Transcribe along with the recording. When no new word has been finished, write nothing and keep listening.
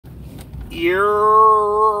Ear.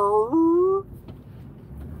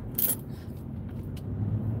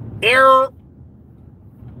 Air.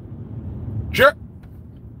 Jerk.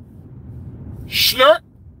 Slurp.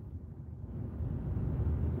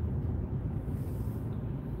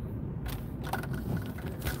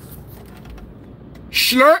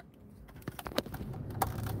 Slurp.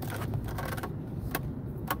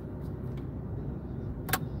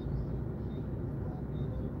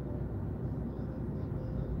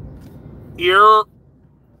 Ear.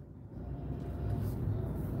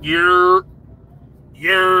 Ear.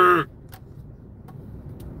 Ear.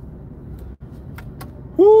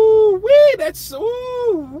 Woo-wee, that's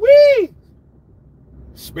woo-wee.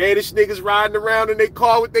 Spanish niggas riding around in their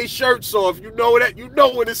car with their shirts off. You know that? You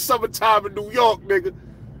know when it's summertime in New York, nigga.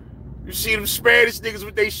 You see them Spanish niggas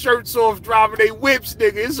with their shirts off driving their whips,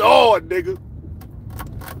 nigga. It's on, nigga.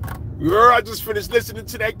 You heard? I just finished listening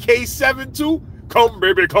to that K7 too. Come,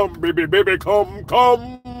 baby, baby, come,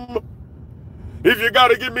 come. If you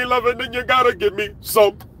gotta give me loving, then you gotta give me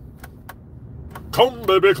some. Come,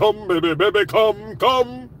 baby, baby, come,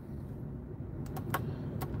 come.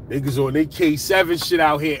 Niggas on their K7 shit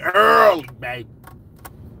out here early, baby.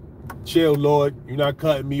 Chill, Lord. You're not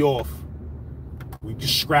cutting me off. We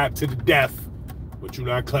just scrapped to the death, but you're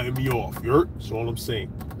not cutting me off. You heard? That's all I'm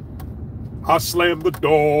saying. I slam the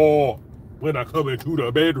door when I come into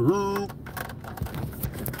the bedroom.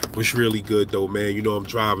 What's really good though, man? You know I'm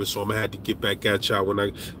driving, so I'm gonna have to get back at y'all when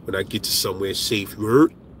I get to somewhere safe. You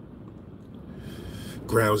heard?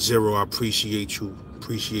 Ground Zero, I appreciate you.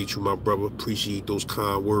 Appreciate you, my brother. Appreciate those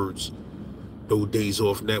kind words. No Days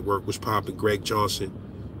Off Network was popping. Greg Johnson.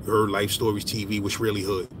 You heard? Life Stories TV was really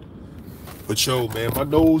hood. But yo, man, my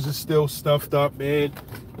nose is still stuffed up, man.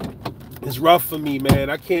 It's rough for me, man.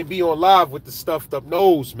 I can't be on live with the stuffed up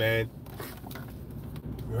nose, man.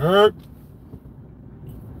 You heard?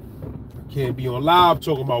 I can't be on live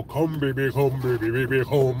talking about come, baby,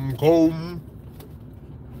 come, come.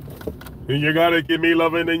 And you gotta give me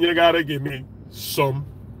loving and you gotta give me some.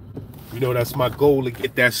 You know, that's my goal to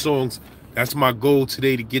get that song. That's my goal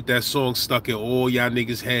today, to get that song stuck in all y'all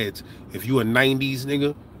niggas' heads. If you a 90s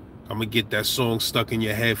nigga, I'm gonna get that song stuck in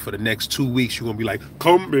your head for the next 2 weeks. You're gonna be like,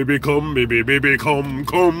 come, baby, come,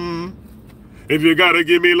 come. If you gotta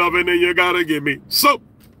give me loving, then you gotta give me some.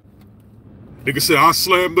 Nigga said, I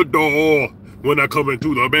slam the door when I come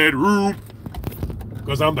into the bedroom,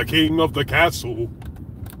 cause I'm the king of the castle.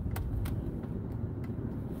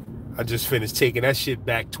 I just finished taking that shit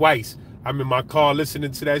back twice. I'm in my car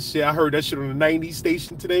listening to that shit. I heard that shit on the 90s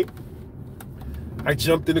station today. I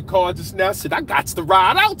jumped in the car just now, said, I got to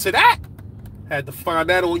ride out to that. Had to find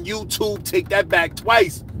that on YouTube, take that back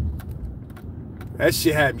twice. That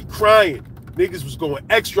shit had me crying. Niggas was going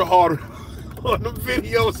extra hard on the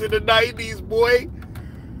videos in the 90s, boy.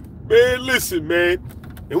 Man, listen, man.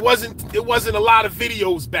 It wasn't a lot of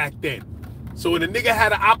videos back then. So when a nigga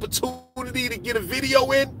had an opportunity to get a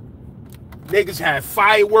video in, niggas had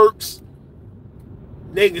fireworks.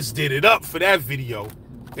 Niggas did it up for that video.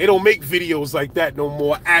 They don't make videos like that no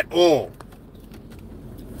more at all.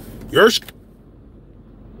 Yersk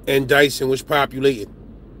and Dyson was populated.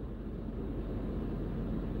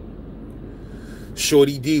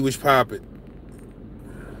 Shorty D was popping.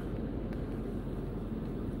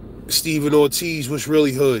 Stephen Ortiz was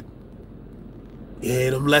really hood.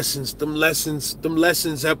 Yeah, them lessons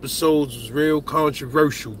episodes was real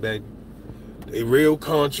controversial, baby. They real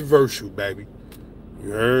controversial, baby. You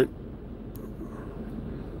heard?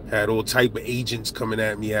 Had all type of agents coming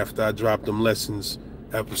at me after I dropped them lessons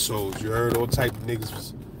episodes. You heard? All type of niggas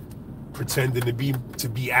was pretending to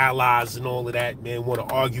be allies and all of that, man. Want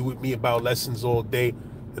to argue with me about lessons all day.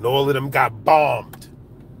 And all of them got bombed.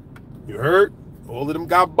 You heard? All of them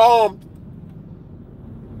got bombed.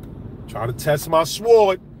 Trying to test my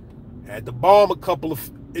sword. Had to bomb a couple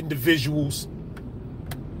of individuals.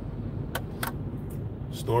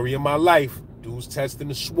 Story of my life. Dude's testing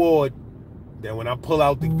the sword. Then when I pull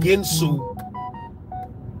out the Ginsu,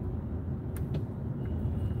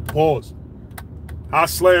 pause. I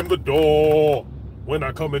slam the door when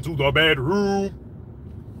I come into the bedroom.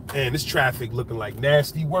 Man, this traffic looking like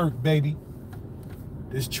nasty work, baby.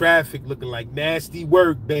 This traffic looking like nasty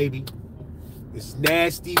work, baby. It's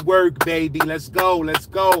nasty work, baby. Let's go, let's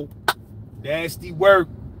go. Nasty work.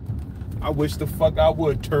 I wish the fuck I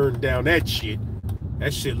would turn down that shit.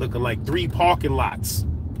 That shit looking like 3 parking lots.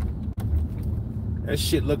 That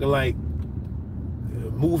shit looking like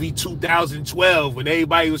movie 2012 when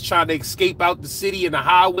everybody was trying to escape out the city and the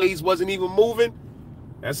highways wasn't even moving.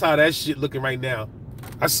 That's how that shit looking right now.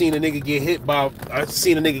 I seen a nigga get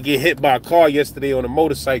hit by a car yesterday on a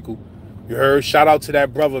motorcycle. You heard? Shout out to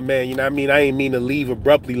that brother, man. You know what I mean? I ain't mean to leave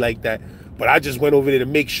abruptly like that. But I just went over there to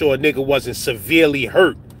make sure a nigga wasn't severely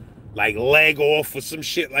hurt. Like leg off or some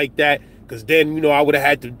shit like that. Because then, you know, I would have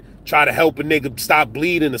had to try to help a nigga stop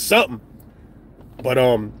bleeding or something. But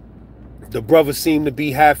the brother seemed to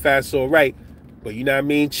be half-assed all right. But you know what I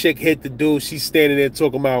mean? Chick hit the dude. She's standing there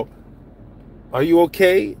talking about, are you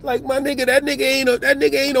okay? Like, my nigga, that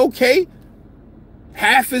nigga ain't okay.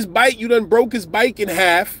 Half his bike, you done broke his bike in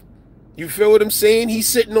half. You feel what I'm saying? He's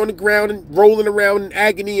sitting on the ground and rolling around in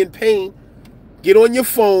agony and pain. Get on your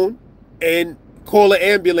phone and call an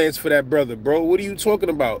ambulance for that brother, bro. What are you talking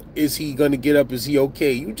about? Is he gonna get up? Is he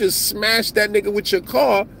okay? You just smashed that nigga with your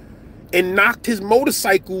car and knocked his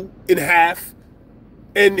motorcycle in half,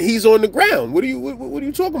 and he's on the ground. What are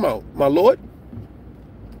you talking about, my lord?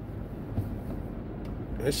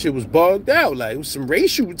 That shit was bugged out. Like, it was some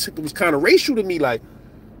racial. It was kind of racial to me. Like,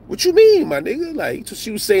 what you mean, my nigga? Like, so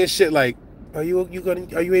she was saying shit like, are you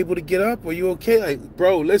able to get up? Are you okay? Like,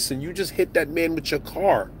 bro, listen, you just hit that man with your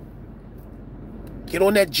car. Get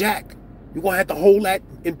on that jack. You're gonna have to hold that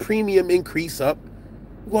in premium increase up.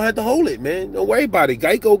 You're gonna have to hold it, man. Don't worry about it.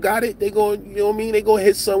 Geico got it. They going, you know what I mean? They gonna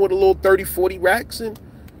hit some with a little 30, 40 racks and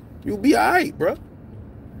you'll be all right, bro.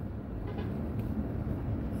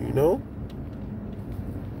 You know?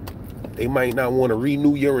 They might not want to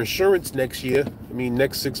renew your insurance next year. I mean,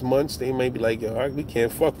 next 6 months, they might be like, yo, all right, we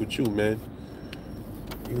can't fuck with you, man.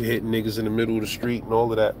 You hitting niggas in the middle of the street and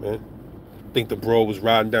all of that, man. I think the bro was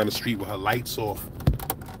riding down the street with her lights off.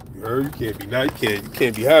 You heard? You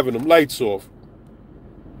can't be having them lights off.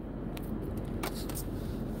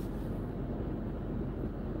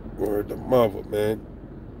 Word the mother, man.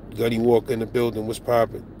 Gunny Walker in the building, what's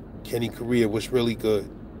poppin'? Kenny Correa, what's really good?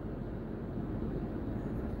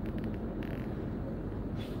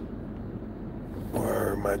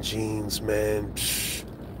 Word, my jeans, man. Psh,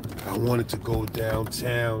 I wanted to go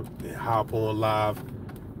downtown and hop on live,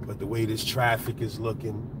 but the way this traffic is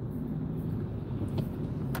looking,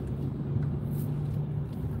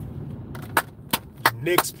 the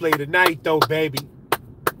Knicks play tonight, though, baby.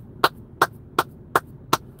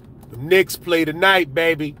 The Knicks play tonight,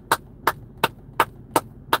 baby.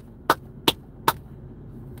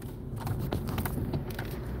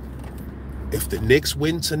 If the Knicks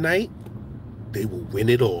win tonight, they will win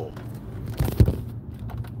it all.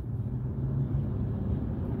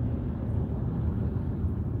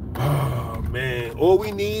 Oh, man. All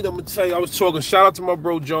we need, I'm going to tell you, I was talking, shout out to my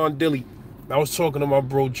bro John Dilly. I was talking to my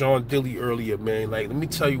bro John Dilly earlier, man. Like, let me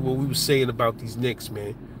tell you what we were saying about these Knicks,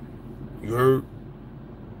 man. You heard?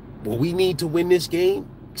 What we need to win this game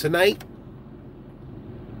tonight,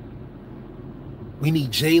 we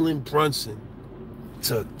need Jalen Brunson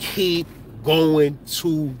to keep going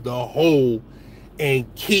to the hole and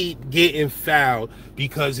keep getting fouled,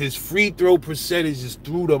 because his free throw percentage is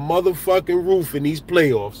through the motherfucking roof in these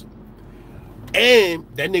playoffs. And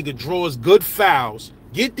that nigga draws good fouls.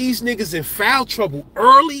 Get these niggas in foul trouble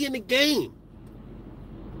early in the game.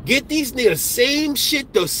 Get these niggas same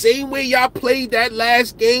shit, the same way y'all played that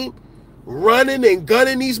last game, running and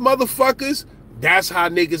gunning these motherfuckers. That's how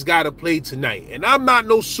niggas gotta play tonight. And I'm not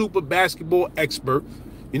no super basketball expert,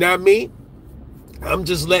 you know what I mean? I'm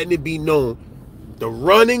just letting it be known. The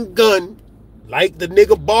run and gun, like the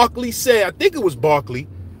nigga Barkley said, I think it was Barkley,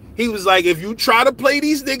 he was like, if you try to play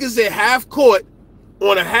these niggas at half court,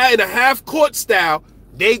 in a half court style,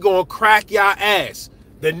 they gonna crack y'all ass.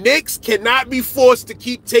 The Knicks cannot be forced to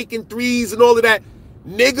keep taking threes and all of that.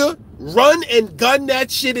 Nigga, run and gun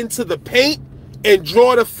that shit into the paint and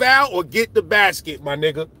draw the foul or get the basket, my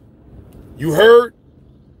nigga. You heard?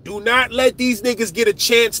 Do not let these niggas get a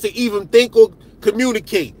chance to even think or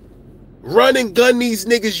communicate. Run and gun these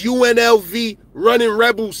niggas UNLV running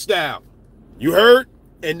rebel style. You heard?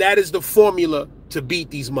 And that is the formula to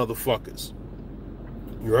beat these motherfuckers.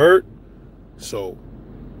 You heard? So,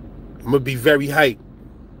 I'm going to be very hyped.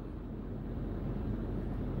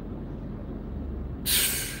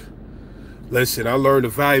 Listen, I learned a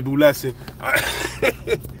valuable lesson.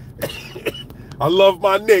 I love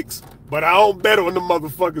my Knicks, but I don't bet on them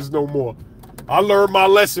motherfuckers no more. I learned my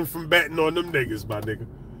lesson from betting on them niggas, my nigga.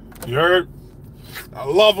 You heard? I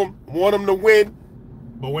love them, want them to win,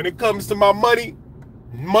 but when it comes to my money,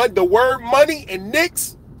 the word money and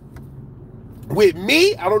Knicks, with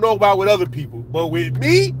me, I don't know about with other people, but with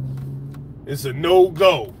me, it's a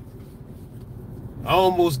no-go. I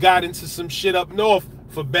almost got into some shit up north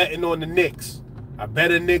for betting on the Knicks. I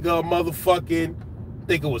bet a nigga a motherfucking, I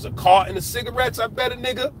think it was a carton of cigarettes, I bet a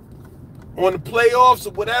nigga on the playoffs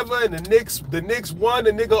or whatever, and the Knicks won,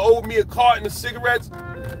 the nigga owed me a carton of cigarettes.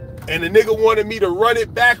 And the nigga wanted me to run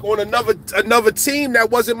it back on another team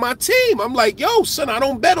that wasn't my team. I'm like, yo, son, I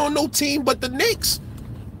don't bet on no team but the Knicks.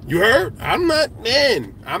 You heard? I'm not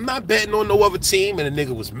betting on no other team. And the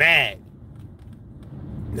nigga was mad.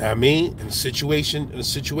 You know what I mean? And the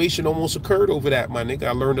situation almost occurred over that, my nigga.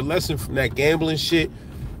 I learned a lesson from that gambling shit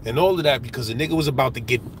and all of that because the nigga was about to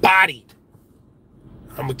get bodied.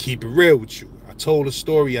 I'm gonna keep it real with you. I told a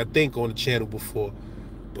story, I think, on the channel before.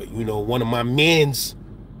 But, you know, one of my mans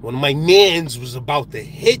was about to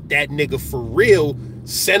hit that nigga for real,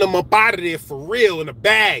 send him up out of there for real in a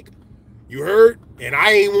bag. You heard? And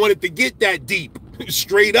I ain't wanted to get that deep.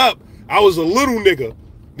 Straight up. I was a little nigga.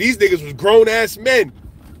 These niggas was grown-ass men.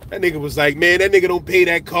 That nigga was like, man, that nigga don't pay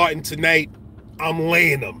that carton tonight. I'm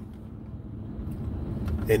laying him.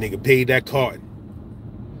 That nigga paid that carton.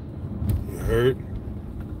 You heard?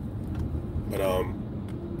 But,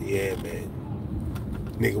 yeah, man.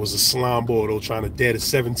 Nigga was a slime ball, though, trying to dead a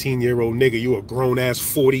 17-year-old nigga. You a grown-ass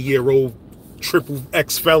 40-year-old triple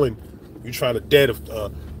X felon. You trying to dead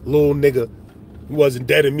a little nigga. You wasn't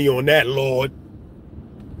deading me on that, Lord.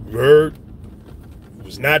 You heard? You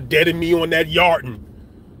was not deading me on that Yarton.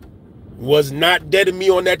 You was not deading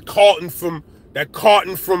me on that carton from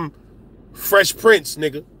Fresh Prince,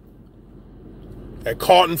 nigga. That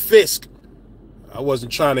carton Fisk. I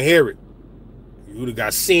wasn't trying to hear it. You would have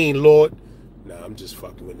got seen, Lord. Nah, I'm just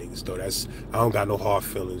fucking with niggas, though. I don't got no hard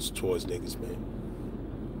feelings towards niggas, man.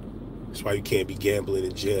 That's why you can't be gambling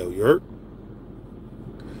in jail, you heard?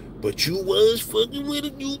 But you was fucking with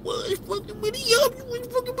it. You was fucking with it. You was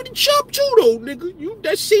fucking with the chop too, though, nigga. You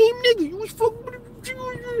that same nigga. You was fucking with it.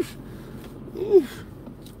 You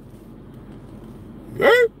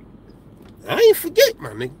heard? I ain't forget, my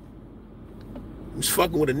nigga. You was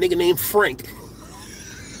fucking with a nigga named Frank.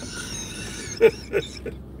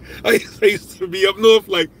 I used to be up north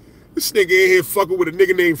like, this nigga in here fucking with a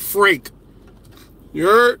nigga named Frank. You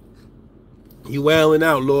heard? You wailing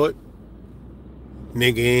out, Lord.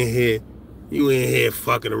 Nigga in here. You in here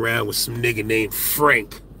fucking around with some nigga named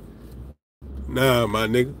Frank. Nah, my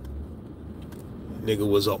nigga. Nigga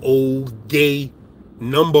was an old gay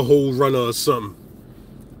number hole runner or something.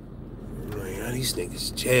 Man, these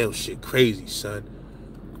niggas jail shit crazy, son.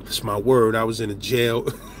 That's my word. I was in a jail.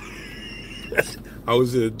 I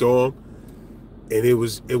was in a dorm, and it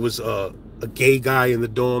was a gay guy in the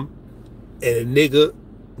dorm, and a nigga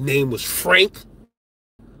name was Frank,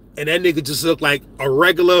 and that nigga just looked like a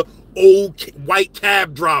regular old white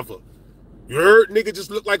cab driver. You heard? Nigga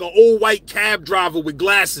just looked like an old white cab driver with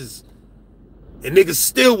glasses, and nigga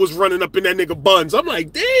still was running up in that nigga buns. I'm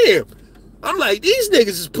like, damn. I'm like, these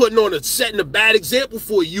niggas is setting a bad example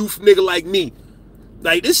for a youth nigga like me.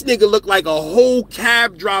 Like, this nigga look like a whole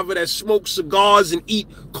cab driver that smokes cigars and eat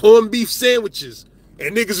corned beef sandwiches.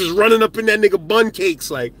 And niggas is running up in that nigga bun cakes.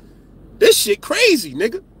 Like, this shit crazy,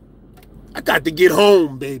 nigga. I got to get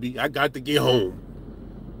home, baby. I got to get home.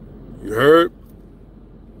 You heard?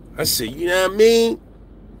 I said, you know what I mean?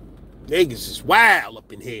 Niggas is wild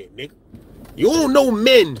up in here, nigga. You don't know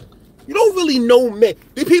men. You don't really know men.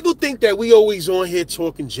 The people think that we always on here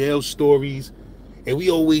talking jail stories and we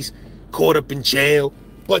always caught up in jail.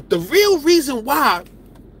 But the real reason why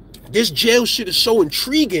this jail shit is so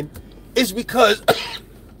intriguing is because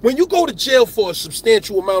when you go to jail for a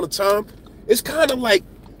substantial amount of time, it's kind of like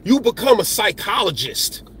you become a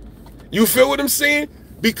psychologist. You feel what I'm saying?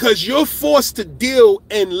 Because you're forced to deal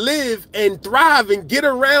and live and thrive and get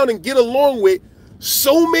around and get along with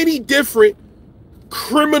so many different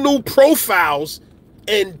criminal profiles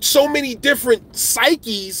and so many different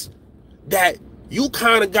psyches that you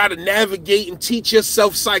kind of got to navigate and teach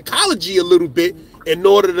yourself psychology a little bit in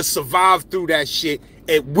order to survive through that shit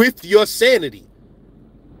and with your sanity.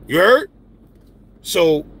 You heard?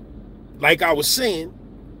 So, like I was saying,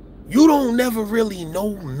 you don't never really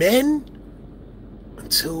know men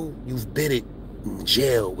until you've been in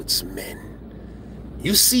jail with some men.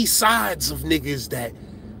 You see sides of niggas that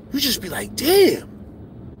you just be like, damn.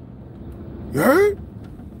 You heard?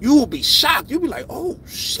 You will be shocked. You'll be like, oh,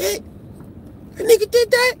 shit. That nigga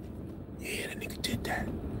did that? Yeah, that nigga did that.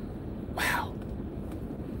 Wow.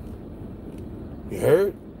 You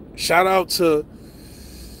heard? Shout out to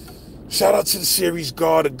the series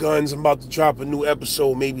Guard of Guns. I'm about to drop a new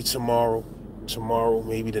episode maybe tomorrow. Tomorrow,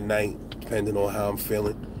 maybe tonight, depending on how I'm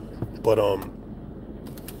feeling. But, come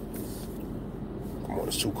on,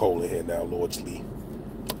 it's too cold in here now, Lord's Lee.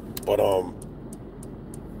 But,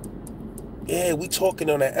 yeah, we talking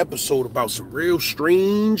on that episode about some real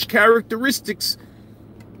strange characteristics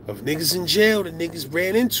of niggas in jail that niggas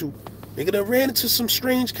ran into. Nigga done ran into some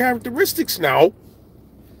strange characteristics now.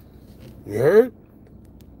 You heard?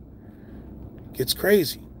 Gets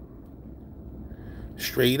crazy.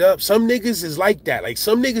 Straight up. Some niggas is like that. Like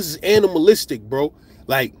some niggas is animalistic, bro.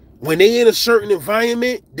 Like when they in a certain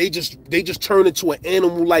environment, they just turn into an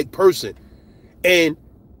animal-like person. And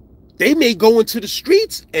they may go into the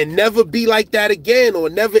streets and never be like that again, or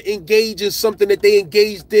never engage in something that they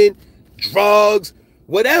engaged in, drugs,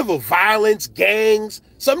 whatever, violence, gangs.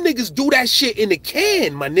 Some niggas do that shit in the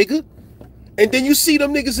can, my nigga. And then you see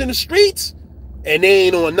them niggas in the streets and they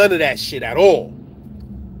ain't on none of that shit at all.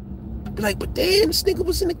 Be like, but damn, this nigga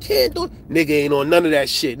was in the can, dude. Nigga ain't on none of that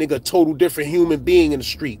shit. Nigga a total different human being in the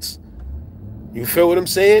streets. You feel what I'm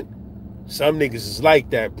saying? Some niggas is like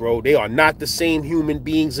that, bro. They are not the same human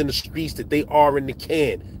beings in the streets that they are in the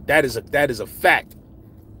can. That is a fact.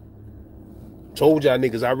 Told y'all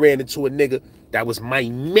niggas, I ran into a nigga that was my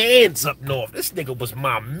mans up north. This nigga was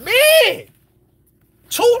my man.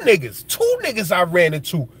 Two niggas I ran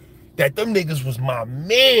into that them niggas was my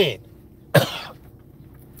man.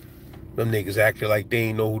 Them niggas acted like they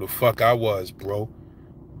ain't know who the fuck I was, bro.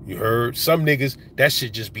 You heard? Some niggas, that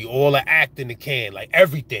shit just be all an act in the can, like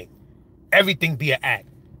everything. Everything be an act.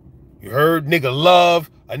 You heard? Nigga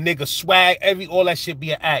love, a nigga swag, all that shit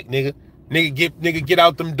be an act, nigga. Nigga get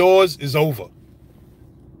out them doors, is over.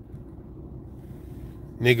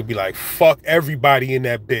 Nigga be like, fuck everybody in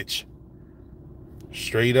that bitch.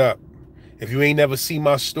 Straight up. If you ain't never seen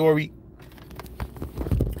my story,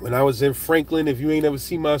 when I was in Franklin, if you ain't never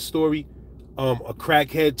seen my story, a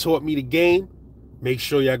crackhead taught me the game. Make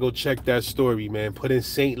sure y'all go check that story, man. Put in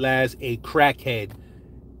St. Laz, a crackhead.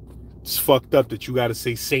 It's fucked up that you got to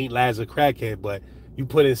say St. Laz, a crackhead, but you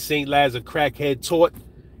put in St. Laz, a crackhead taught,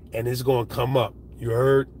 and it's going to come up. You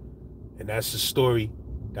heard? And that's the story.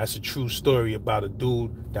 That's a true story about a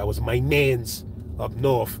dude that was my man's up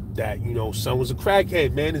north that, you know, son was a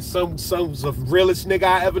crackhead, man, and son was the realest nigga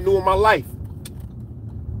I ever knew in my life.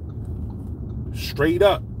 Straight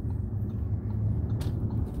up.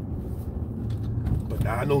 But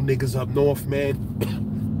now I know niggas up north, man.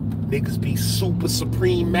 Niggas be super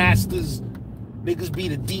supreme masters. Niggas be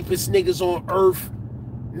the deepest niggas on earth.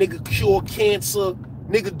 Nigga cure cancer.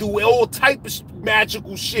 Nigga do all type of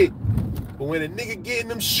magical shit. But when a nigga get in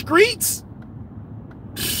them streets,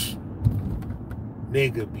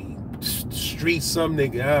 nigga be street some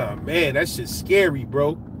nigga. Man, that shit's scary,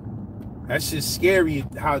 bro. That shit's scary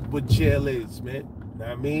what jail is, man. Know what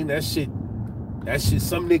I mean? That shit,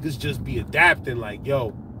 some niggas just be adapting like,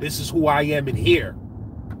 yo, this is who I am in here.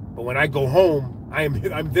 But when I go home,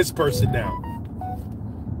 I'm this person now.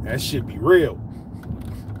 That shit be real.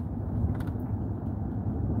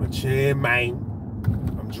 But yeah, man,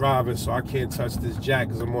 I'm driving, so I can't touch this jack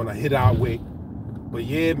because I'm on a hit highway. But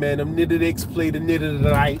yeah, man, them nitty-dicks play the nitty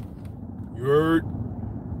tonight. You heard?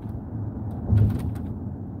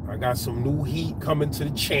 I got some new heat coming to the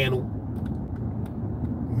channel.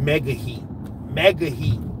 Mega heat. Mega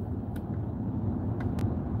heat.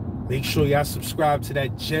 Make sure y'all subscribe to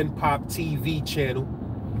that Gen Pop TV channel.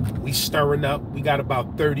 We stirring up. We got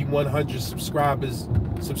about 3,100 subscribers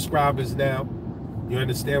now. You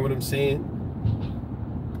understand what I'm saying?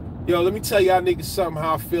 Yo, let me tell y'all niggas something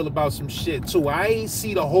how I feel about some shit too. I ain't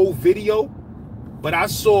see the whole video, but I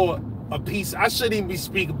saw a piece. I shouldn't even be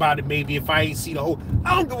speaking about it maybe if I ain't see the whole.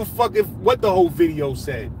 I don't give a fuck what the whole video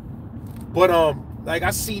said. But like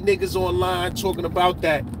I see niggas online talking about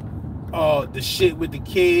that the shit with the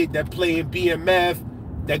kid that playing BMF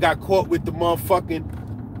that got caught with the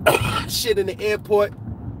motherfucking shit in the airport.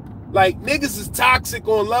 Like niggas is toxic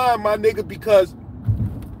online, my nigga, because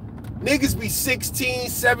niggas be 16,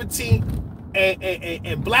 17,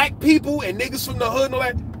 and black people and niggas from the hood and all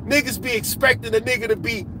that, niggas be expecting a nigga to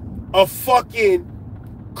be a fucking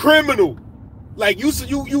criminal. Like you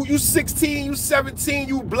 16, you 17,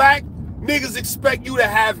 you black, niggas expect you to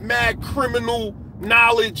have mad criminal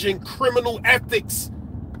knowledge and criminal ethics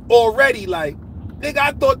already. Like, nigga,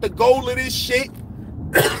 I thought the goal of this shit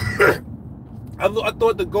I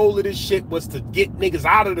thought the goal of this shit was to get niggas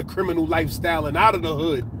out of the criminal lifestyle and out of the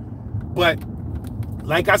hood. But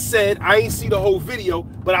like I said, I ain't see the whole video,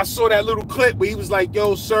 but I saw that little clip where he was like,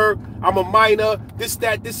 yo, sir, I'm a minor, this,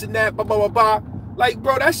 that, this, and that, blah, blah, blah, blah. Like,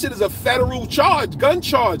 bro, that shit is a federal charge, gun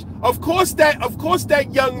charge. Of course that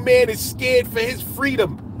young man is scared for his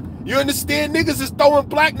freedom. You understand? Niggas is throwing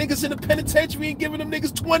black niggas in the penitentiary and giving them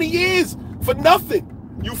niggas 20 years for nothing.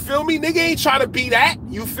 You feel me? Nigga ain't trying to be that.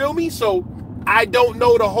 You feel me? So I don't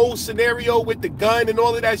know the whole scenario with the gun and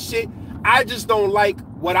all of that shit. I just don't like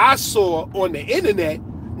what I saw on the internet.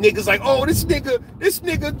 Niggas like, oh, this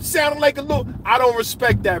nigga sounded like a little. I don't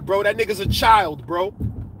respect that, bro. That nigga's a child, bro.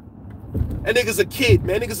 That nigga's a kid,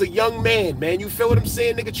 man. Nigga's a young man, man. You feel what I'm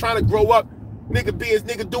saying? Nigga trying to grow up.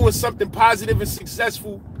 nigga doing something positive and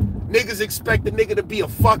successful, niggas expect the nigga to be a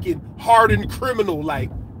fucking hardened criminal. Like,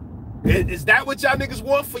 is that what y'all niggas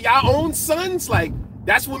want for y'all own sons? Like,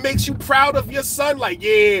 that's what makes you proud of your son? Like,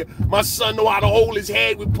 yeah, my son know how to hold his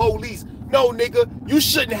head with police. No, nigga, you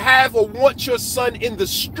shouldn't have or want your son in the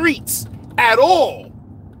streets at all.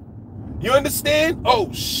 You understand?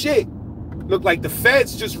 Oh, shit. Look like the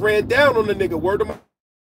feds just ran down on the nigga. Word of mouth.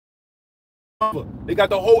 They got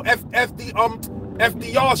the whole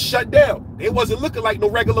FDR shut down. They wasn't looking like no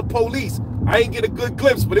regular police. I ain't get a good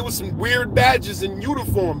glimpse, but it was some weird badges and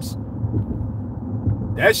uniforms.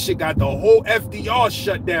 That shit got the whole FDR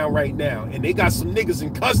shut down right now. And they got some niggas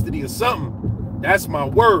in custody or something. That's my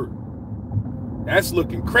word. That's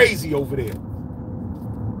looking crazy over there.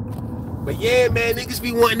 But yeah, man, niggas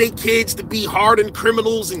be wanting their kids to be hardened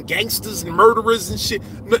criminals and gangsters and murderers and shit.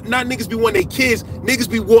 Not niggas be wanting their kids. Niggas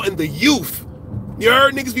be wanting the youth. You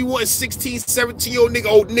heard? Niggas be wanting 16, 17-year-old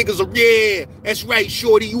old niggas. Yeah, that's right,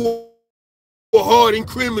 shorty. You a hardened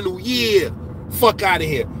criminal. Yeah. Fuck out of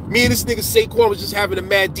here. Me and this nigga Saquon was just having a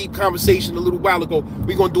mad deep conversation a little while ago.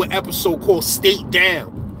 We're going to do an episode called State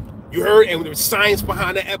Down. You heard? And there was science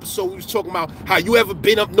behind that episode. We was talking about how you ever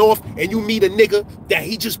been up north and you meet a nigga that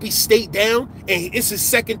he just be state down and it's his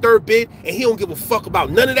second, third bid and he don't give a fuck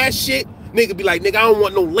about none of that shit. Nigga be like, nigga, I don't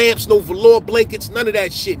want no lamps, no velour blankets, none of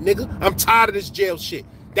that shit, nigga. I'm tired of this jail shit.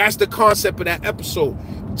 That's the concept of that episode.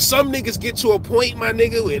 Some niggas get to a point, my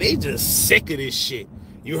nigga, where they just sick of this shit.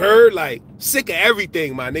 You heard? Like, sick of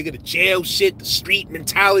everything, my nigga. The jail shit, the street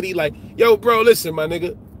mentality. Like, yo, bro, listen, my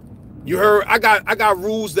nigga. You heard? I got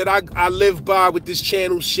rules that I live by with this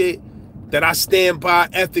channel shit, that I stand by,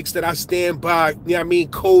 ethics that I stand by, you know what I mean?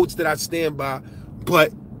 Codes that I stand by.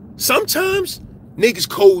 But sometimes niggas'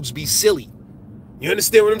 codes be silly. You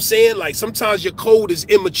understand what I'm saying? Like, sometimes your code is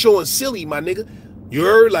immature and silly, my nigga. You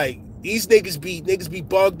heard? Like, these niggas be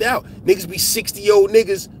bugged out. Niggas be 60-year-old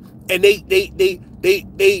niggas and they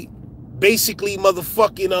basically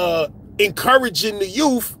motherfucking encouraging the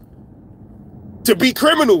youth to be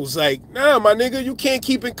criminals. Like, nah, my nigga, you can't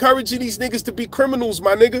keep encouraging these niggas to be criminals,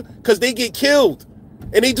 my nigga, because they get killed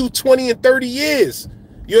and they do 20 and 30 years.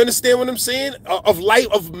 You understand what I'm saying?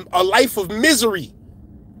 A life of misery.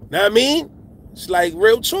 Know what I mean? It's like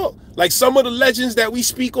real talk. Like some of the legends that we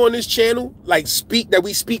speak on this channel, that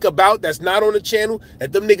we speak about, that's not on the channel,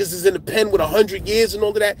 that them niggas is in the pen with 100 years and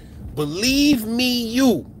all of that. Believe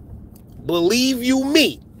me, believe you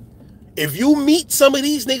me. If you meet some of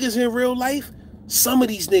these niggas in real life, some of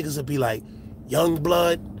these niggas will be like, young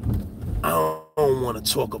blood, I don't want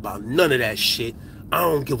to talk about none of that shit. I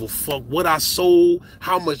don't give a fuck what I sold,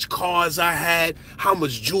 how much cars I had, how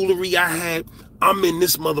much jewelry I had. I'm in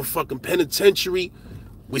this motherfucking penitentiary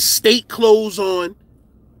with state clothes on,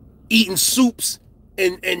 eating soups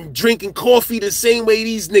and drinking coffee the same way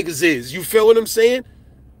these niggas is. You feel what I'm saying?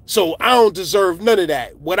 So I don't deserve none of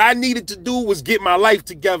that. What I needed to do was get my life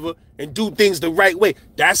together and do things the right way.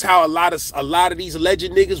 That's how a lot of these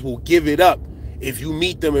alleged niggas will give it up. If you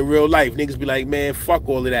meet them in real life, niggas be like, man, fuck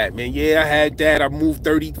all of that, man. Yeah, I had that. I moved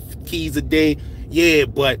 30 keys a day. Yeah,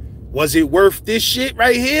 but was it worth this shit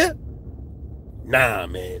right here? Nah,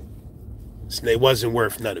 man. It wasn't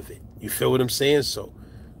worth none of it. You feel what I'm saying? So,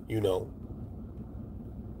 you know,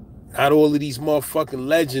 not all of these motherfucking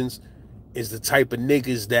legends is the type of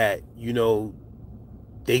niggas that, you know,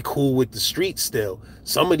 they cool with the streets still.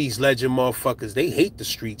 Some of these legend motherfuckers, they hate the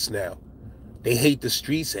streets now. They hate the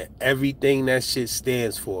streets and everything that shit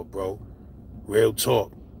stands for, bro. Real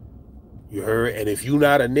talk. You heard? And if you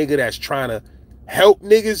not a nigga that's trying to help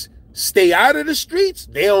niggas stay out of the streets,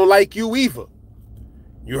 they don't like you either.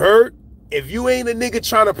 You heard? If you ain't a nigga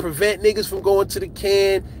trying to prevent niggas from going to the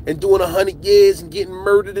can and doing 100 years and getting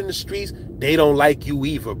murdered in the streets, they don't like you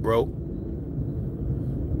either, bro.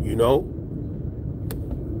 You know?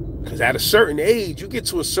 Because at a certain age, you get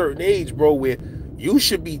to a certain age, bro, where you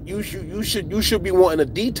should be wanting a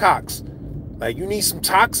detox. Like, you need some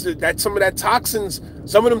toxins,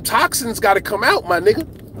 some of them toxins got to come out, my nigga.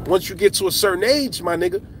 Once you get to a certain age, my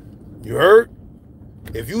nigga. You heard?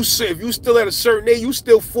 If you still at a certain age, you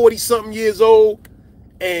still 40-something years old,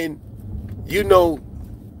 and you know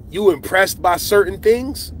you impressed by certain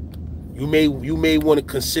things, you may want to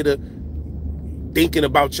consider thinking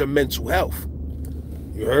about your mental health.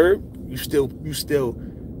 You heard? You still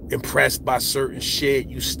impressed by certain shit.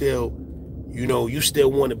 You still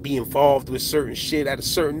want to be involved with certain shit at a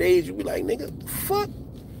certain age. You be like, nigga, fuck.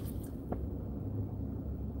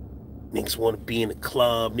 Niggas want to be in the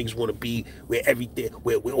club. Niggas want to be where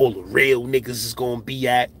all the real niggas is going to be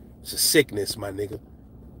at. It's a sickness, my nigga.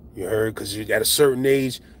 You heard? Because you at a certain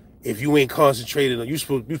age, if you ain't concentrated on, you're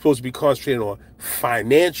supposed to be concentrating on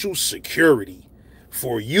financial security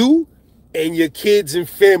for you and your kids and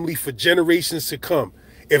family for generations to come.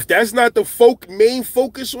 If that's not the main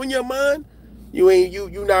focus on your mind,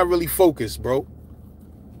 you not really focused, bro.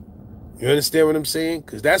 You understand what I'm saying?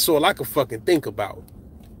 Because that's all I can fucking think about.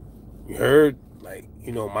 You heard? Like,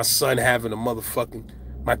 you know, my son having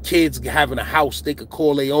my kids having a house they could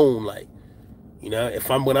call their own. Like, you know,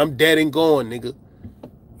 when I'm dead and gone, nigga,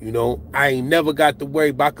 you know, I ain't never got to worry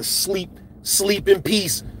about to sleep in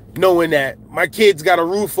peace, knowing that my kids got a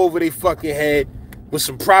roof over their fucking head with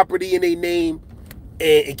some property in their name,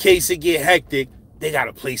 and in case it get hectic, they got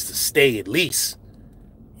a place to stay at least.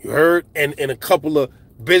 You heard? And a couple of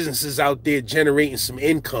businesses out there generating some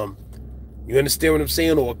income. You understand what I'm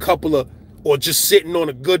saying? Or just sitting on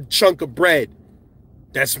a good chunk of bread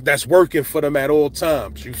that's working for them at all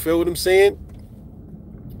times. You feel what I'm saying?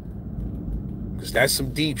 Because that's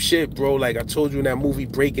some deep shit, bro. Like I told you in that movie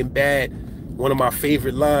Breaking Bad, one of my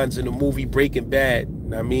favorite lines in the movie Breaking Bad.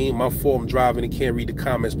 I mean, my fault, I'm driving and can't read the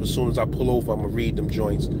comments, but as soon as I pull over, I'm going to read them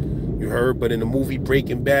joints. You heard? But in the movie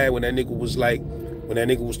Breaking Bad, when that nigga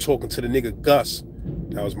was talking to the nigga Gus,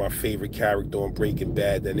 that was my favorite character on Breaking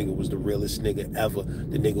Bad. That nigga was the realest nigga ever.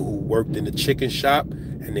 The nigga who worked in the chicken shop,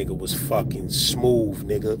 that nigga was fucking smooth,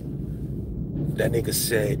 nigga. That nigga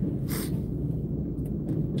said,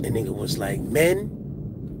 the nigga was like, men,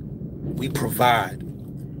 we provide.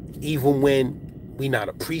 Even when we not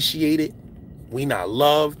appreciated, we not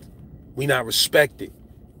loved, we not respected.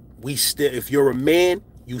 We still, if you're a man,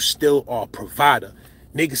 you still are a provider.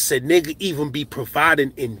 Nigga said, nigga even be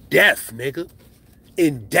providing in death, nigga.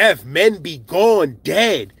 In death, men be gone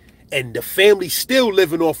dead. And the family still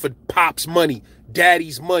living off of pop's money,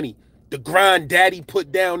 daddy's money, the grind daddy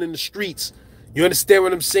put down in the streets. You understand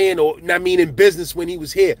what I'm saying? Or, I mean, in business when he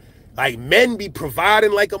was here. Like, men be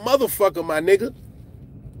providing like a motherfucker, my nigga.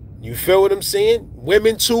 You feel what I'm saying?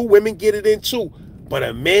 Women too, women get it in too. But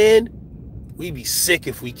a man, we be sick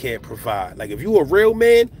if we can't provide. Like, if you a real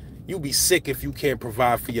man, you be sick if you can't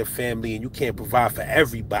provide for your family and you can't provide for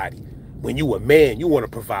everybody. When you a man, you want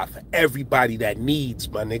to provide for everybody that needs,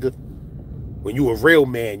 my nigga. When you a real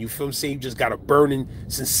man, you feel what I'm saying? You just got a burning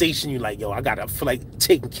sensation. You like, yo, I feel like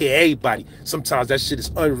taking care of everybody. Sometimes that shit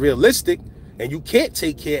is unrealistic and you can't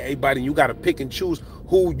take care of everybody. And you got to pick and choose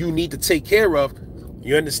who you need to take care of.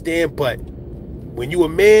 You understand? But when you a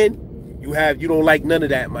man, you don't like none of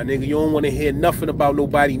that, my nigga. You don't want to hear nothing about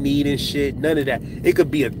nobody needing shit, none of that. It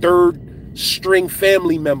could be a third string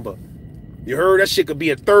family member. You heard? That shit could be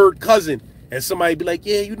a third cousin. And somebody be like,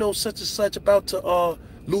 yeah, you know, such and such about to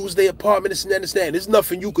lose their apartment, this and that, and that. There's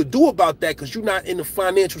nothing you could do about that because you're not in a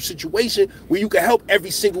financial situation where you can help every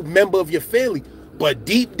single member of your family. But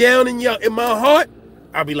deep down in my heart,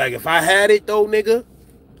 I'll be like, if I had it though, nigga,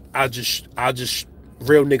 I'll just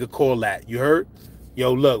real nigga call that. You heard?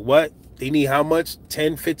 Yo, look, what? They need how much?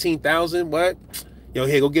 10, 15,000? What? Yo,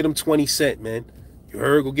 here, go get them 20 cents, man. You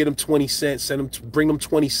heard? Go get them 20 cents. Bring them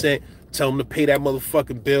 20 cents. Tell them to pay that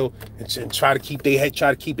motherfucking bill and try to keep their head,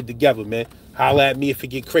 try to keep it together, man. Holla at me if it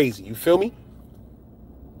get crazy. You feel me?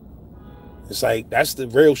 It's like, that's the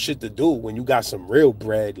real shit to do when you got some real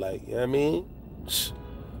bread. Like, you know what I mean?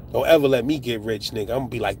 Don't ever let me get rich, nigga. I'm gonna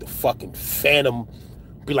be like the fucking Phantom.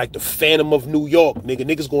 Be like the Phantom of New York, nigga.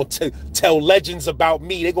 Niggas gonna tell legends about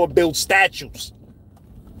me. They gonna build statues.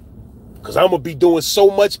 Cause I'm gonna be doing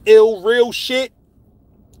so much real shit.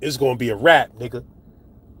 It's gonna be a wrap, nigga.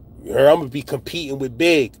 You heard? I'm gonna be competing with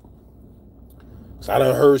Big. So I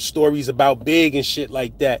done heard stories about Big and shit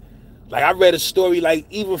like that. Like I read a story, like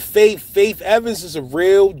even Faith Evans is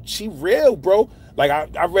she real, bro. Like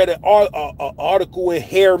I read an article in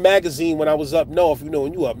Hair magazine when I was up north. You know,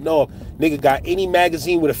 when you up north, nigga got any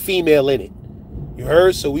magazine with a female in it. You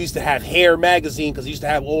heard? So we used to have Hair magazine because we used to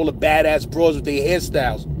have all the badass bros with their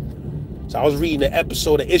hairstyles. So I was reading an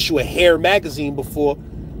issue of Hair magazine before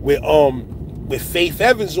with Faith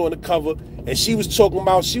Evans on the cover, and she was talking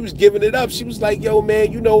about, she was giving it up. She was like, yo,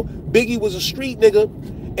 man, you know, Biggie was a street nigga,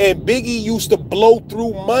 and Biggie used to blow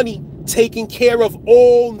through money taking care of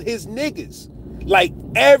all his niggas. Like,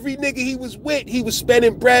 every nigga he was with, he was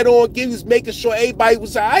spending bread on, he was making sure everybody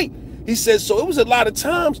was all right. He said, so it was a lot of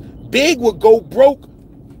times, Big would go broke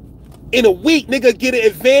in a week. Nigga get an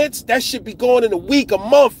advance, that shit be gone in a week, a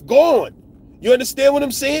month, gone. You understand what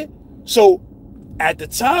I'm saying? So, at the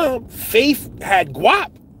time, Faith had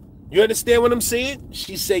guap. You understand what I'm saying?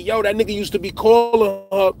 She said, yo, that nigga used to be calling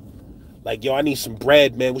her like, yo, I need some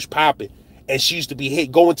bread, man. What's popping? And she used to be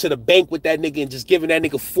going to the bank with that nigga and just giving that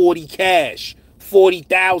nigga 40 cash,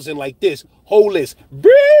 40,000 like this. Whole list.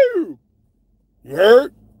 Boo! You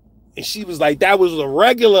heard? And she was like, that was on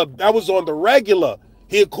the regular.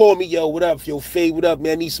 He'd call me, yo, what up, yo, Faye, what up,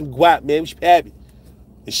 man? I need some guap, man. She happy.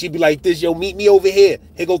 And she'd be like this, yo, meet me over here.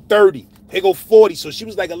 Here go 30. Here go 40. So she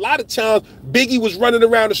was like, a lot of times, Biggie was running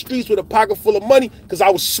around the streets with a pocket full of money because I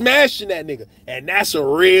was smashing that nigga. And that's a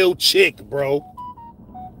real chick, bro.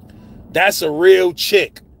 That's a real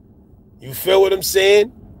chick. You feel what I'm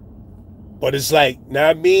saying? But it's like, know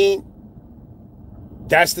what I mean?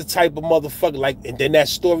 That's the type of motherfucker. Like, and then that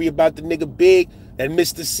story about the nigga Big that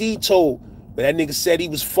Mr. C told. But that nigga said he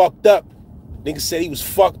was fucked up. Nigga said he was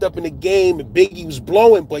fucked up in the game and Biggie was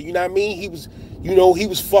blowing. But you know what I mean? He was, you know, he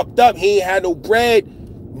was fucked up. He ain't had no bread.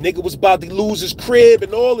 Nigga was about to lose his crib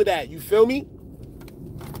and all of that. You feel me?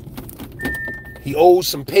 He owed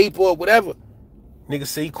some paper or whatever. Nigga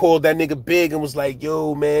said he called that nigga Big and was like,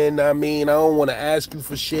 yo, man, I mean, I don't want to ask you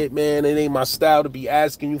for shit, man. It ain't my style to be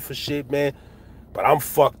asking you for shit, man. But I'm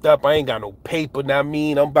fucked up. I ain't got no paper, know what I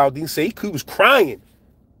mean? I'm about to say he was crying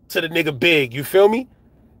to the nigga Big, you feel me?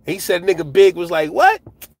 He said nigga Big was like, what?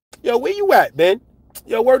 Yo, where you at, man?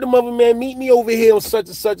 Yo, word to mother, man, meet me over here on such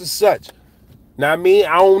and such and such. Know what I mean?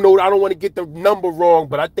 I don't know, I don't want to get the number wrong,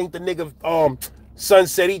 but I think the nigga, son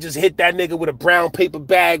said he just hit that nigga with a brown paper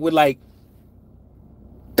bag with like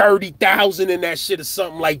 30,000 in that shit or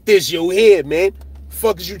something like this. Yo, here, man.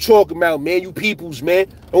 Fuck is you talking about, man? You peoples, man.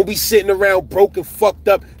 Don't be sitting around broke and fucked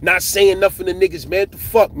up, not saying nothing to niggas, man. What the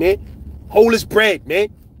fuck, man? Hold his bread, man.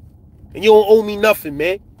 And you don't owe me nothing,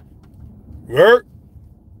 man. You heard?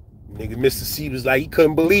 Nigga Mr. C was like, he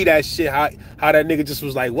couldn't believe that shit. How that nigga just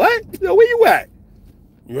was like, what? Yo, where you at?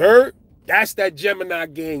 You heard? That's that Gemini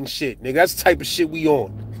gang shit, nigga. That's the type of shit we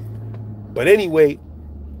on. But anyway,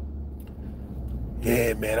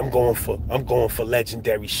 yeah, man, I'm going for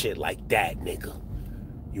legendary shit like that, nigga.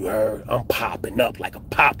 You heard? I'm popping up like a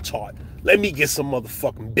Pop-Tart. Let me get some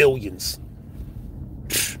motherfucking billions.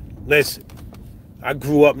 Listen, I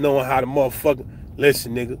grew up knowing how to motherfucking...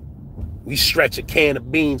 Listen, nigga, we stretch a can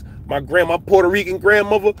of beans. My Puerto Rican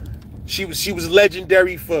grandmother, she was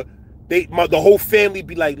legendary for... the whole family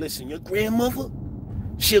be like, listen, your grandmother,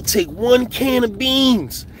 she'll take 1 can of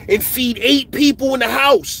beans and feed 8 people in the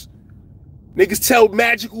house. Niggas tell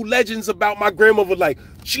magical legends about my grandmother, like,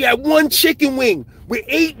 she had 1 chicken wing with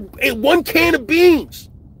 1 can of beans.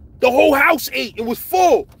 The whole house ate and was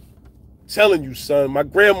full. Telling you, son, my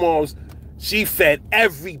grandma's, she fed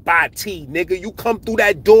everybody, nigga. You come through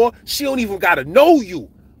that door, she don't even gotta know you.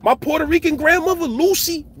 My Puerto Rican grandmother,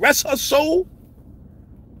 Lucy, rest her soul.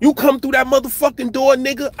 You come through that motherfucking door,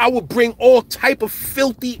 nigga, I would bring all type of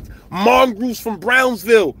filthy mongrels from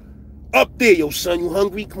Brownsville up there. Yo, son, you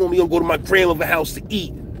hungry? Come on, we gonna go to my grandmother's house to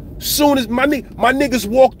eat. Soon as my niggas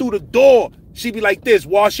walk through the door, she be like this,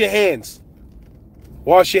 wash your hands.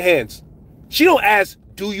 Wash your hands. She don't ask,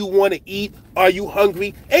 do you want to eat? Are you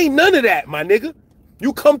hungry? Ain't none of that, my nigga.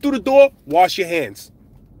 You come through the door, wash your hands.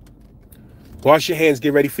 Wash your hands,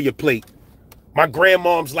 get ready for your plate. My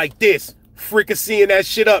grandmom's like this, fricasseeing that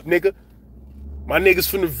shit up, nigga. My niggas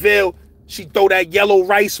from the Ville, she throw that yellow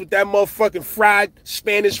rice with that motherfucking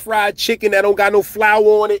Spanish fried chicken that don't got no flour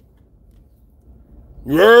on it.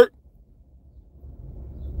 You heard?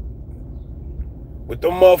 With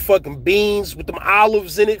them motherfucking beans, with them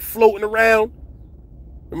olives in it floating around.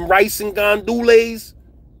 Them rice and gandules.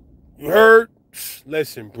 You heard?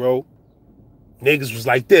 Listen, bro. Niggas was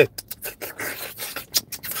like this.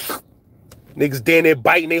 Niggas down there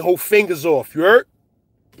biting their whole fingers off. You heard?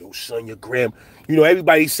 Yo, son, your you know,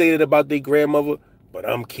 everybody say that about their grandmother, but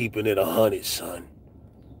I'm keeping it 100, son.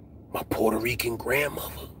 My Puerto Rican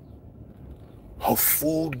grandmother, her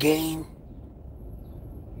food game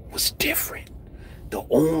was different. The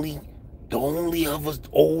only other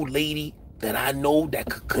old lady that I know that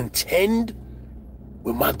could contend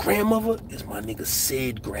with my grandmother is my nigga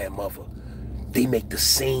Sid grandmother. They make the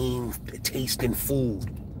same tasting food.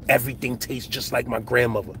 Everything tastes just like my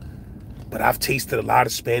grandmother. But I've tasted a lot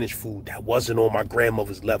of Spanish food that wasn't on my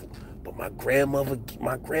grandmother's level. But my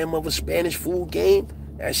grandmother's Spanish food game,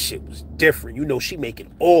 that shit was different. You know, she making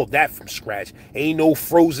all that from scratch. Ain't no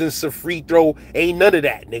frozen sofrito, ain't none of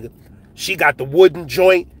that, nigga. She got the wooden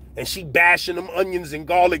joint and she bashing them onions and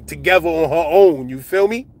garlic together on her own. You feel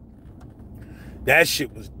me? That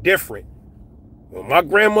shit was different. When my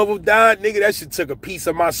grandmother died, nigga, that shit took a piece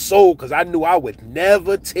of my soul because I knew I would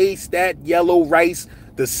never taste that yellow rice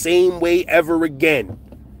the same way ever again.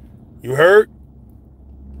 You heard?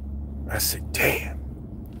 I said, damn.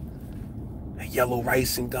 That yellow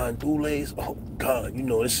rice and gandules, oh God, you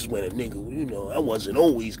know, this is when a nigga, you know, I wasn't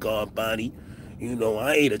always God body. You know,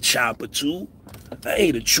 I ate a chop or two. I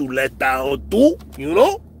ate a chuleta or two, you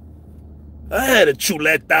know? I had a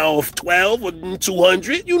chuleta off 12 or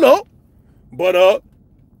 200, you know. But,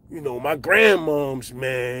 you know, my grandmom's,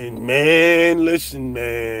 man, listen,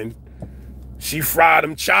 man. She fried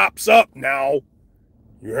them chops up now.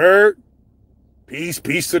 You heard? Peace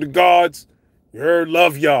to the gods. You heard?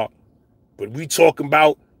 Love y'all. But we talking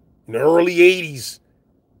about in the early 80s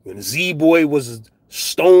when Z-Boy was a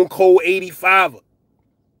stone cold 85er.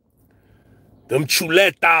 Them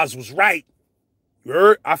chuletas was right. You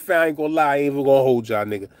heard? I ain't gonna lie, I ain't even gonna hold y'all,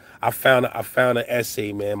 nigga. I found an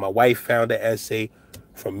essay, man. My wife found an essay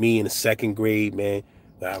from me in the 2nd grade, man.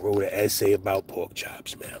 I wrote an essay about pork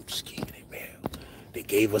chops, man. I'm just keeping it real. They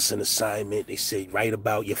gave us an assignment. They said, write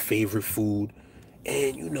about your favorite food.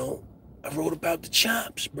 And, you know, I wrote about the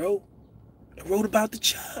chops, bro. I wrote about the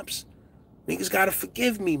chops. Niggas gotta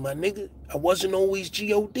forgive me, my nigga. I wasn't always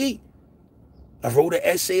G.O.D. I wrote an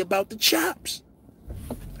essay about the chops.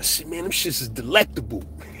 I said, man, them shits is delectable.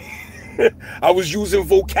 I was using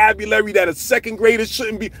vocabulary that a 2nd grader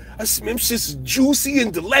shouldn't be. I said, man, them shits is juicy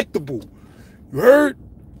and delectable. You heard?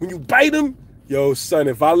 When you bite them, yo, son,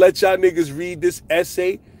 if I let y'all niggas read this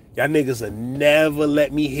essay, y'all niggas will never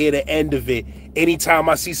let me hear the end of it. Anytime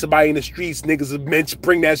I see somebody in the streets, niggas will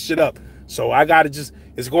bring that shit up. So I gotta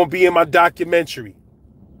it's gonna be in my documentary.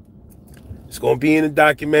 It's gonna be in the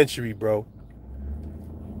documentary, bro.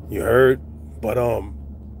 You heard? But, y'all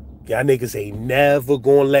niggas ain't never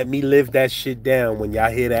gonna let me live that shit down when y'all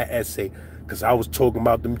hear that essay. Cause I was talking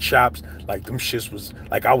about them chops like them shits was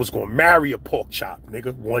like I was gonna marry a pork chop,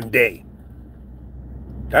 nigga, one day.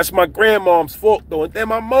 That's my grandmom's fault though. And then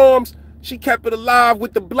my mom's, she kept it alive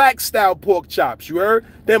with the black style pork chops, you heard?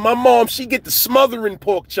 Then my mom, she get the smothering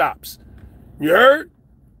pork chops. You heard?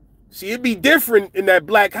 See, it'd be different in that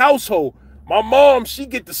black household. My mom, she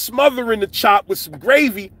get the smothering the chop with some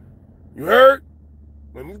gravy. You heard?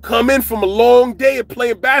 When you come in from a long day of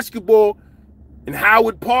playing basketball in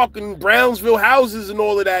Howard Park and Brownsville houses and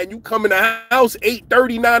all of that, and you come in the house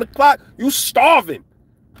 8:30, 9 o'clock, you starving.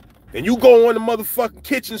 And you go on the motherfucking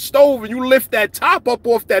kitchen stove and you lift that top up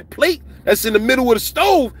off that plate that's in the middle of the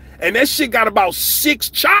stove, and that shit got about 6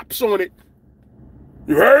 chops on it.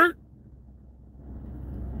 You heard?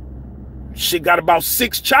 Shit got about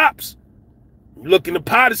 6 chops. You look in the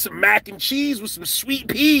pot of some mac and cheese with some sweet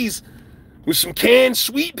peas, with some canned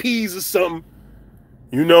sweet peas or something,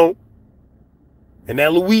 you know. And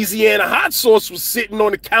that Louisiana hot sauce was sitting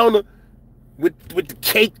on the counter with the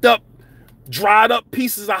caked up, dried up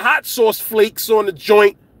pieces of hot sauce flakes on the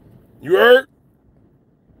joint. You heard?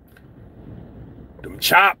 Them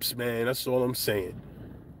chops, man, that's all I'm saying.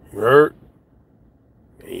 You heard?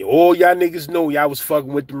 And all y'all niggas know y'all was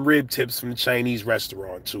fucking with them rib tips from the Chinese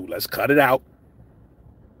restaurant too. Let's cut it out.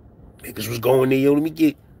 Niggas was going there, let me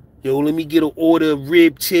get an order of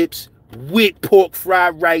rib tips with pork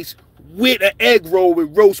fried rice, with an egg roll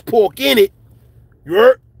with roast pork in it. You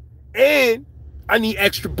heard? And I need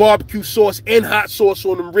extra barbecue sauce and hot sauce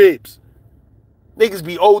on them ribs. Niggas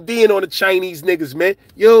be ODing on the Chinese niggas, man.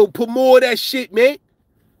 Yo, put more of that shit, man.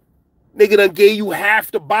 Nigga done gave you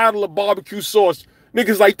half the bottle of barbecue sauce.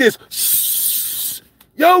 Niggas like this.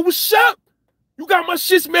 Yo, what's up? You got my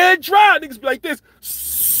shit's mad dry. Niggas be like this.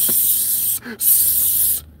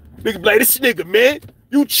 Niggas be like, this nigga, man.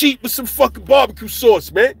 You cheat with some fucking barbecue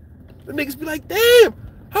sauce, man. The niggas be like, damn,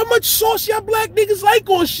 how much sauce y'all black niggas like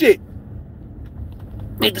on shit?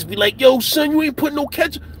 Niggas be like, yo, son, you ain't putting no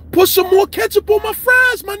ketchup. Put some more ketchup on my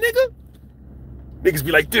fries, my nigga. Niggas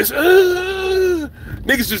be like this.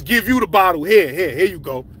 Niggas just give you the bottle. Here you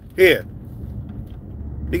go. Here.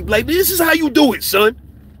 Niggas be like, this is how you do it, son.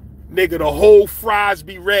 Nigga, the whole fries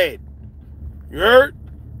be red. You heard?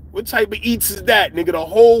 What type of eats is that? Nigga, the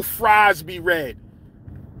whole fries be red.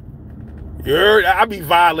 You heard? I be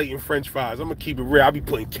violating French fries. I'm gonna keep it real. I be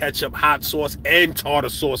putting ketchup, hot sauce, and tartar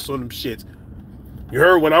sauce on them shits. You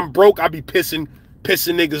heard? When I'm broke, I be pissing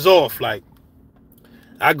niggas off. Like,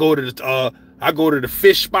 I go to the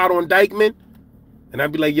fish spot on Dykeman, and I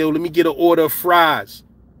be like, yo, let me get an order of fries.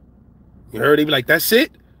 You heard? They be like, that's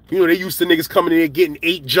it? You know, they used to niggas coming in there getting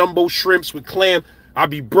 8 jumbo shrimps with clam. I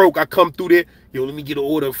be broke. I come through there. Yo, let me get an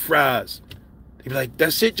order of fries. They be like,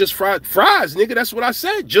 that's it? Just fries? Fries, nigga. That's what I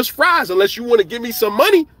said. Just fries, unless you want to give me some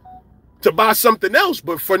money to buy something else.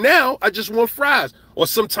 But for now, I just want fries. Or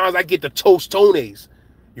sometimes I get the tostones.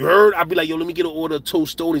 You heard? I be like, yo, let me get an order of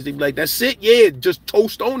tostones. They be like, that's it? Yeah, just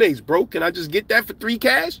tostones, bro. Can I just get that for 3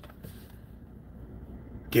 cash?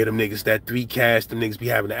 Get them niggas that 3 cash. Them niggas be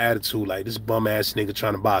having an attitude like this bum ass nigga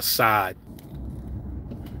trying to buy a side.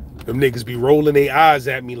 Them niggas be rolling their eyes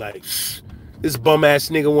at me like, this bum ass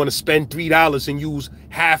nigga want to spend $3 and use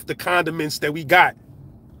half the condiments that we got.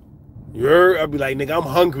 You heard? I'll be like, nigga, I'm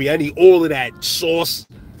hungry. I need all of that sauce,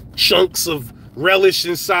 chunks of relish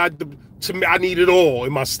inside I need it all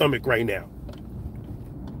in my stomach right now.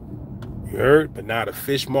 You heard? But now the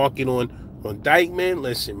fish market on Dykeman,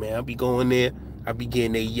 listen, man, I'll be going there. I'll be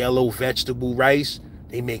getting their yellow vegetable rice.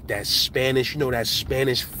 They make that Spanish, that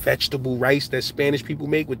Spanish vegetable rice that Spanish people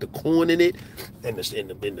make with the corn in it and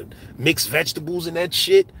the mixed vegetables and that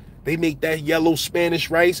shit. They make that yellow Spanish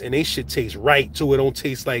rice and they shit tastes right too. It don't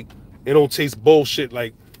taste bullshit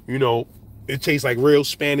like, it tastes like real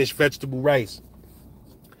Spanish vegetable rice.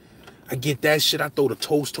 I get that shit. I throw the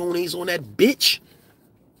tostones on that bitch.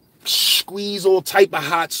 Squeeze all type of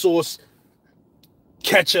hot sauce,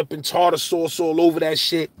 ketchup and tartar sauce all over that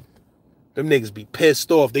shit. Them niggas be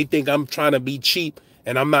pissed off. They think I'm trying to be cheap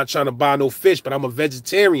and I'm not trying to buy no fish, but I'm a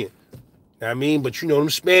vegetarian. You know what I mean? But them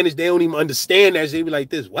Spanish, they don't even understand that. They be like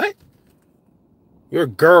this, what? You're a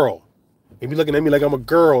girl. They be looking at me like I'm a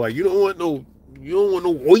girl. Like, you don't want no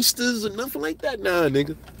oysters or nothing like that? Nah,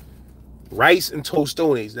 nigga. Rice and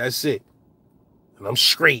tostones, that's it. And I'm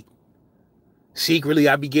straight. Secretly,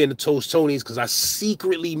 I be getting the tostones because I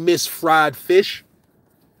secretly miss fried fish.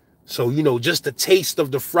 So, just the taste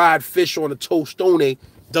of the fried fish on a tostone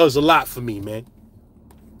does a lot for me, man.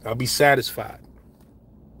 I'll be satisfied.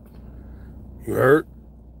 You heard?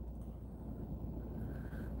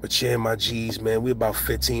 But yeah, my G's, man, we about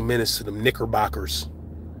 15 minutes to them Knickerbockers.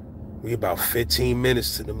 We about 15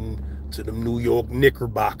 minutes to them New York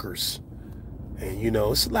Knickerbockers. And,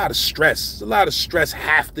 it's a lot of stress. It's a lot of stress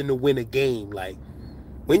having to win a game. Like,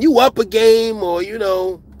 when you up a game or,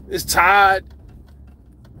 it's tied,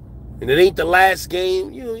 and it ain't the last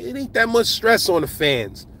game, it ain't that much stress on the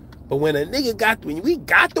fans. But when when we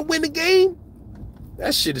got to win the game,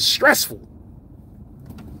 that shit is stressful.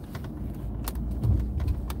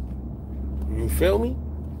 You feel me?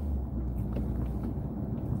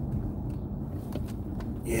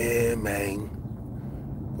 Yeah, man.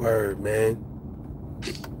 Word, man.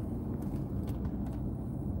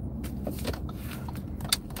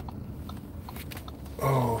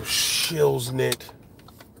 Oh, Shillsnet.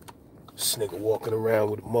 This nigga walking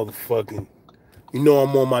around with a motherfucking... I'm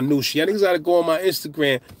on my new shit. I niggas gotta go on my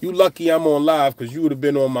Instagram. You lucky I'm on live because you would have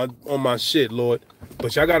been on my shit, Lord.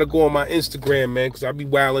 But y'all gotta go on my Instagram, man, because I be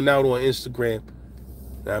wilding out on Instagram.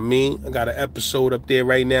 Know what I mean? I got an episode up there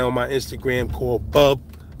right now on my Instagram called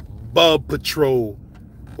Bub Patrol,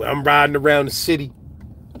 where I'm riding around the city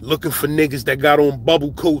looking for niggas that got on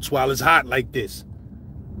bubble coats while it's hot like this.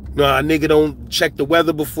 A nigga don't check the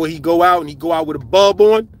weather before he go out and he go out with a bub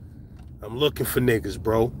on. I'm looking for niggas,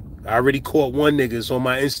 bro. I already caught one nigga. It's on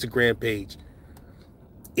my Instagram page.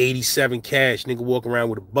 87 cash. Nigga walking around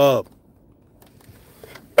with a bub.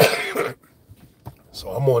 So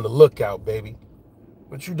I'm on the lookout, baby.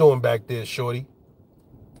 What you doing back there, shorty?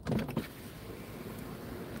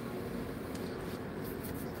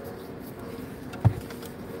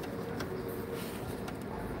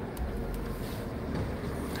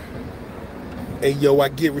 Hey, yo, I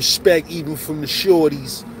get respect even from the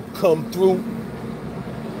shorties. Come through.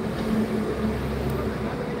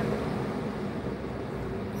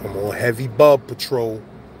 I'm on heavy bub patrol.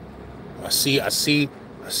 I see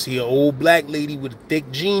an old black lady with a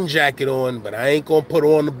thick jean jacket on, but I ain't gonna put her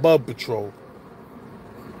on the bub patrol.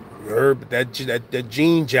 You heard? But that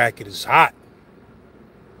jean jacket is hot.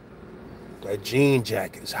 That jean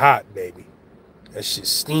jacket is hot, baby. That shit's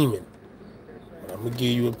steaming. But I'm gonna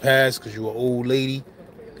give you a pass because you're an old lady,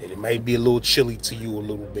 and it might be a little chilly to you a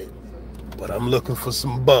little bit. But I'm looking for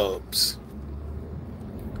some bubs.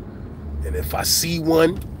 And if I see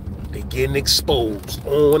one, they getting exposed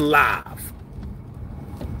on live.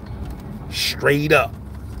 Straight up.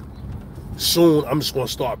 Soon, I'm just gonna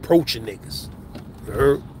start approaching niggas. You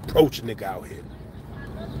heard? Approaching nigga out here.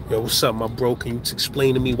 Yo, what's up, my bro? Can you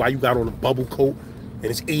explain to me why you got on a bubble coat and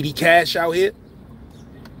it's 80 cash out here?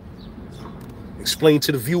 Explain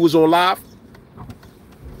to the viewers on live.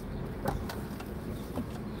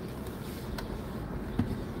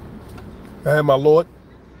 Hey, my lord.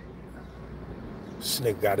 This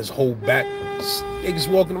nigga got his whole back. This niggas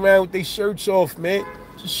walking around with their shirts off, man.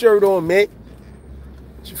 Put your shirt on, man.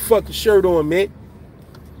 Put your fucking shirt on, man.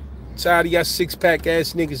 Tired of y'all six-pack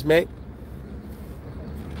ass niggas, man.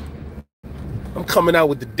 I'm coming out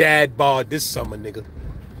with the dad bod this summer, nigga.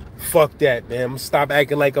 Fuck that, man. I'm gonna stop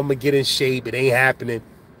acting like I'm gonna get in shape. It ain't happening.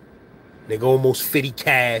 Nigga almost 50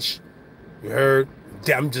 cash. You heard?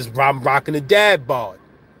 I'm rocking the dad bod.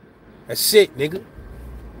 That's it, nigga.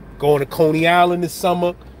 Going to Coney Island this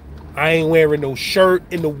summer. I ain't wearing no shirt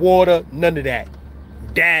in the water. None of that.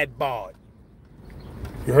 Dad bod.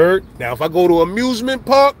 You heard? Now, if I go to an amusement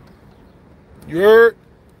park, you heard?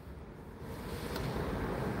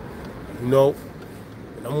 You know,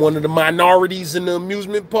 and I'm one of the minorities in the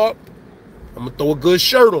amusement park. I'm gonna throw a good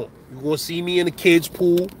shirt on. You're gonna see me in the kids'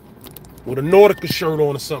 pool with a Nautica shirt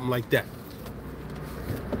on or something like that.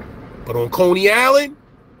 But on Coney Island,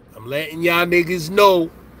 I'm letting y'all niggas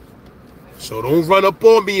know. So don't run up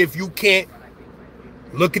on me if you can't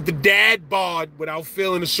look at the dad bod without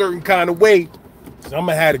feeling a certain kind of way. Cause I'm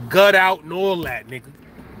gonna have the gut out and all that, nigga.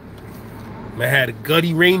 I'm gonna have the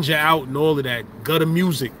Gutty Ranger out and all of that. Gutter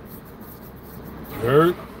music. You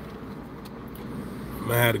heard? I'm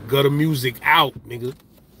gonna have the gutter music out, nigga.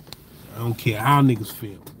 I don't care how niggas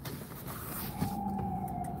feel.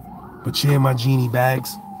 But yeah, my genie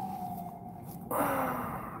bags.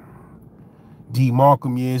 D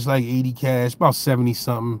Markham, yeah, it's like 80 cash, about 70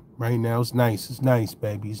 something right now. It's nice,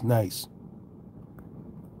 baby, it's nice.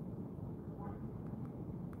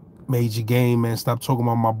 Major game, man. Stop talking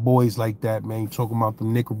about my boys like that, man. You talking about the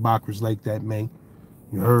Knickerbockers like that, man.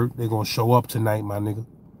 You heard? They're gonna show up tonight, my nigga.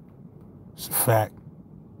 It's a fact.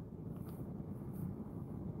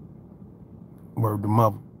 Word to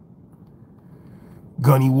mother.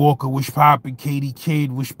 Gunny Walker, wish poppin'. Katie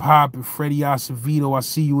Kidd, wish poppin'. Freddie Acevedo, I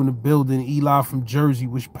see you in the building. Eli from Jersey,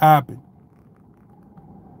 wish poppin'.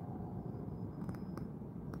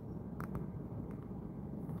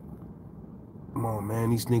 Come on, man.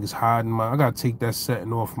 These niggas hiding I gotta take that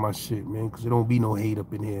setting off my shit, man, because there don't be no hate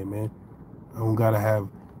up in here, man. I don't gotta have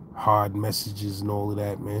hard messages and all of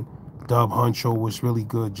that, man. Dub Huncho, was really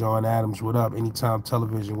good. John Adams, what up? Anytime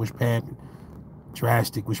Television, wish pappin'.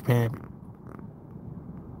 Drastic, wish pappin'.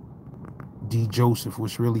 D. Joseph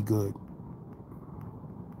was really good.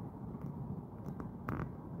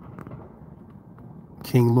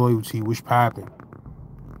 King Loyalty, wish poppin'.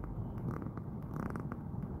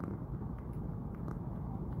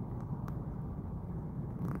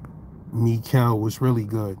 Mikel was really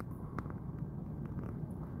good.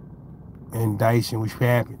 And Dyson, wish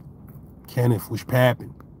poppin'. Kenneth, wish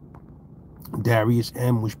poppin'. Darius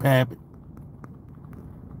M, wish poppin'.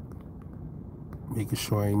 Making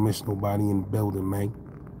sure I ain't miss nobody in the building, man.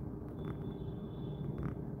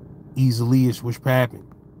 Easily-ish, wish poppin'.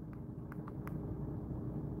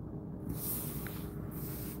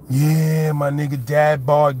 Yeah, my nigga, Dad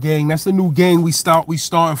Bod Gang. That's the new gang we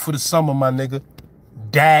starting for the summer, my nigga.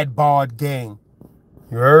 Dad Bod Gang.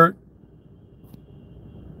 You heard?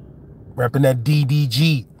 Repping that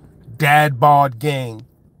DDG. Dad Bod Gang.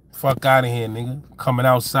 Fuck out of here, nigga. Coming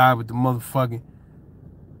outside with the motherfucking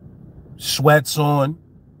sweats on,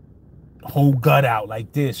 whole gut out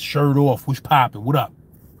like this, shirt off, what's popping, what up?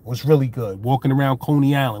 What's really good? Walking around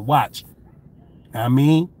Coney Island, watch. I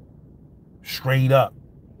mean, straight up.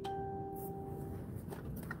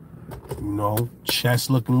 You know,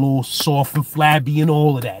 chest looking a little soft and flabby and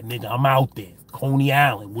all of that, nigga. I'm out there. Coney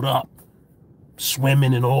Island, what up?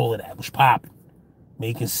 Swimming and all of that, what's popping?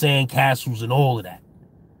 Making sand castles and all of that.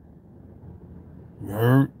 You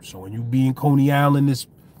heard? So when you be in Coney Island this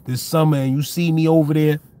summer and you see me over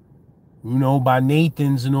there, you know, by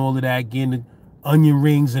Nathan's and all of that, getting the onion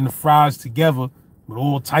rings and the fries together with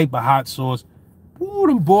all type of hot sauce. Ooh,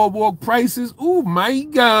 them boardwalk prices. Ooh, my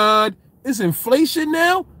God. It's inflation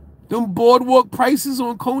now. Them boardwalk prices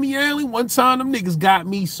on Coney Island. One time, them niggas got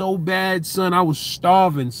me so bad, son. I was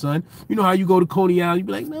starving, son. You know how you go to Coney Island, you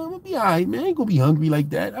be like, no, I'm gonna be all right, man. I ain't gonna be hungry like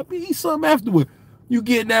that. I'll be eat something afterward. You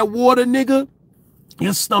get that water, nigga,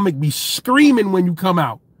 your stomach be screaming when you come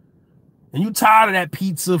out. And you tired of that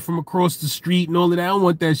pizza from across the street and all of that. I don't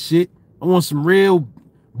want that shit. I want some real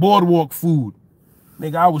boardwalk food.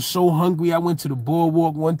 Nigga, I was so hungry. I went to the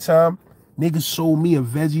boardwalk one time. Niggas sold me a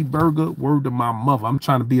veggie burger. Word to my mother. I'm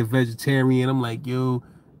trying to be a vegetarian. I'm like, yo,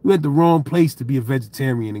 you at the wrong place to be a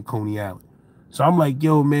vegetarian in Coney Island. So I'm like,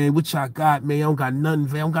 yo, man, what y'all got, man? I don't got nothing.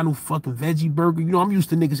 I don't got no fucking veggie burger. You know, I'm used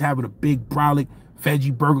to niggas having a big brolic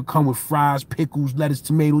veggie burger come with fries, pickles, lettuce,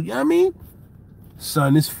 tomatoes. You know what I mean?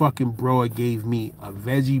 Son, this fucking bro gave me a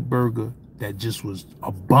veggie burger that just was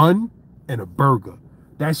a bun and a burger.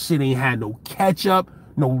 That shit ain't had no ketchup,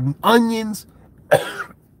 no onions.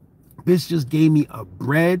 Bitch just gave me a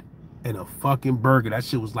bread and a fucking burger. That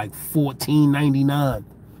shit was like $14.99.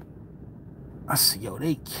 I said, yo,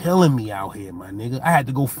 they killing me out here, my nigga. I had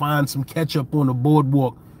to go find some ketchup on the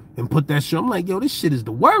boardwalk and put that shit. I'm like, yo, this shit is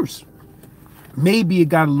the worst. Maybe it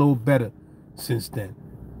got a little better since then.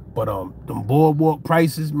 But them boardwalk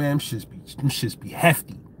prices, man, them shits be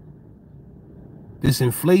hefty. This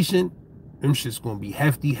inflation, them shits gonna be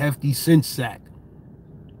hefty since sack.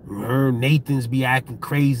 You heard Nathan's be acting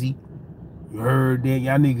crazy. You heard that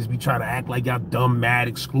y'all niggas be trying to act like y'all dumb, mad,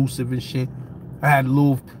 exclusive and shit. I had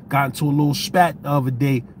got into a little spat the other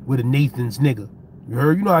day with a Nathan's nigga. You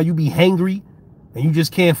heard? You know how you be hangry and you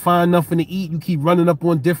just can't find nothing to eat, you keep running up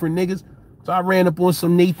on different niggas. So I ran up on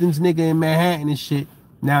some Nathan's nigga in Manhattan and shit.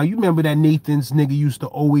 Now, you remember that Nathan's nigga used to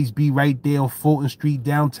always be right there on Fulton Street,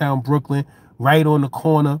 downtown Brooklyn, right on the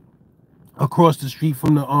corner, across the street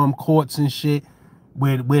from the courts and shit,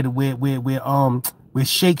 where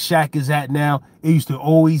Shake Shack is at now. It used to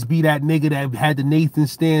always be that nigga that had the Nathan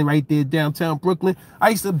stand right there downtown Brooklyn. I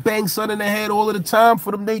used to bang son in the head all of the time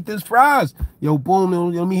for them Nathan's fries. Yo, boom,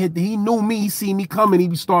 let me hit he knew me, he seen me coming,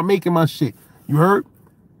 he start making my shit. You heard?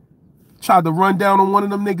 Tried to run down on one of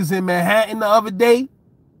them niggas in Manhattan the other day.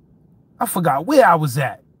 I forgot where I was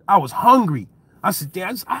at. I was hungry. I said,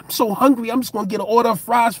 damn, I'm so hungry, I'm just gonna get an order of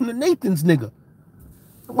fries from the Nathan's nigga.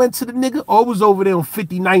 I went to the nigga, it was over there on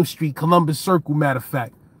 59th Street, Columbus Circle, matter of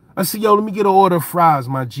fact. I said, yo, let me get an order of fries,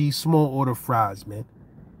 my G, small order of fries, man.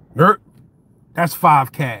 That's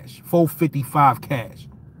 $5 cash, $4.55 cash.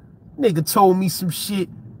 Nigga told me some shit,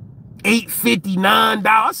 $8.59.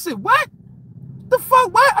 I said, what? The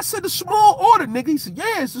fuck, what? I said, a small order, nigga. He said,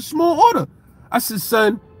 yeah, it's a small order. I said,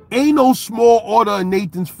 son, ain't no small order of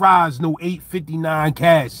Nathan's fries, no $8.59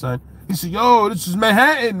 cash, son. He said, yo, this is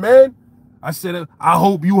Manhattan, man. I said, I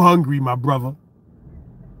hope you hungry, my brother.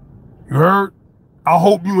 You heard? I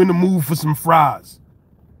hope you in the mood for some fries.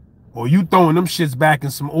 Or you throwing them shits back in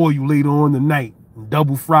some oil later on tonight and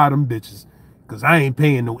double fry them bitches. Because I ain't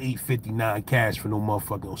paying no $8.59 cash for no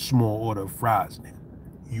motherfucking small order of fries, nigga.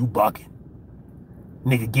 You bucking.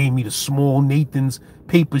 Nigga gave me the small Nathan's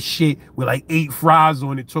paper shit with like 8 fries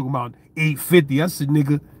on it, talking about $8.50. I said,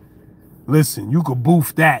 nigga, listen, you could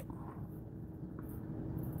boof that.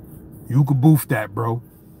 You could boof that, bro.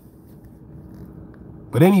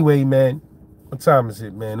 But anyway, man, what time is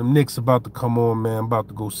it, man? Them Knicks about to come on, man. I'm about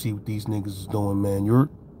to go see what these niggas is doing, man. You're...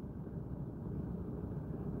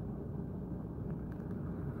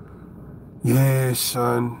 Yeah,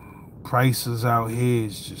 son. Prices out here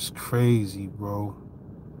is just crazy, bro.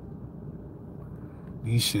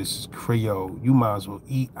 These shits is crazy. You might as well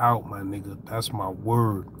eat out, my nigga. That's my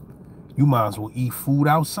word. You might as well eat food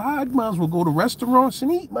outside. You might as well go to restaurants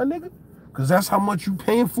and eat, my nigga. Because that's how much you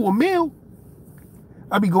paying for a meal.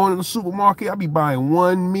 I be going to the supermarket. I be buying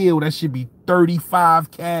one meal. That should be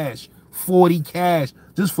 35 cash, 40 cash.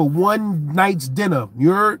 Just for one night's dinner.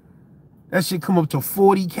 You heard? That shit come up to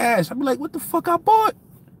 40 cash. I be like, what the fuck I bought?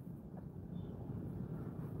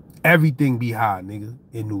 Everything be high, nigga,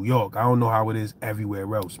 in New York. I don't know how it is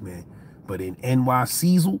everywhere else, man. But in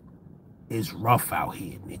NYC, it's rough out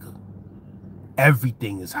here, nigga.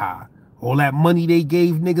 Everything is high. All that money they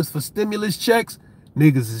gave niggas for stimulus checks,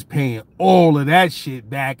 niggas is paying all of that shit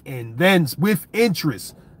back and then with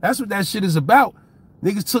interest. That's what that shit is about.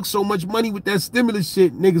 Niggas took so much money with that stimulus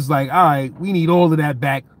shit, niggas like, all right, we need all of that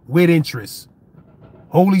back with interest.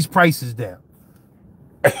 Hold these prices down.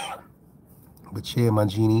 But yeah, my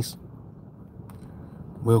genies.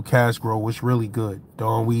 Will Cashgrow was really good.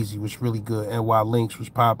 Don Weezy was really good. NY Links was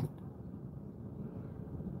popping.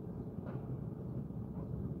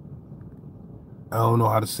 I don't know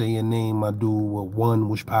how to say your name, my dude. Well, one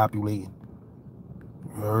was populating.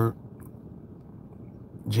 You heard?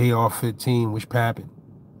 JR15 was popping.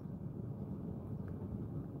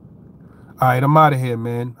 All right, I'm out of here,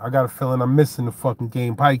 man. I got a feeling I'm missing the fucking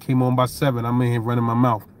game. Probably came on by 7. I'm in here running my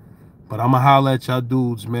mouth. But I'm going to holler at y'all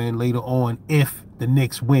dudes, man, later on if the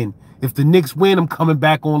Knicks win. If the Knicks win, I'm coming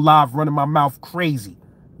back on live running my mouth crazy.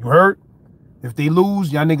 You heard? If they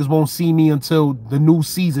lose, y'all niggas won't see me until the new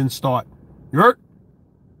season start. You heard?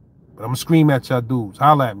 But I'm going to scream at y'all dudes.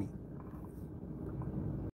 Holler at me.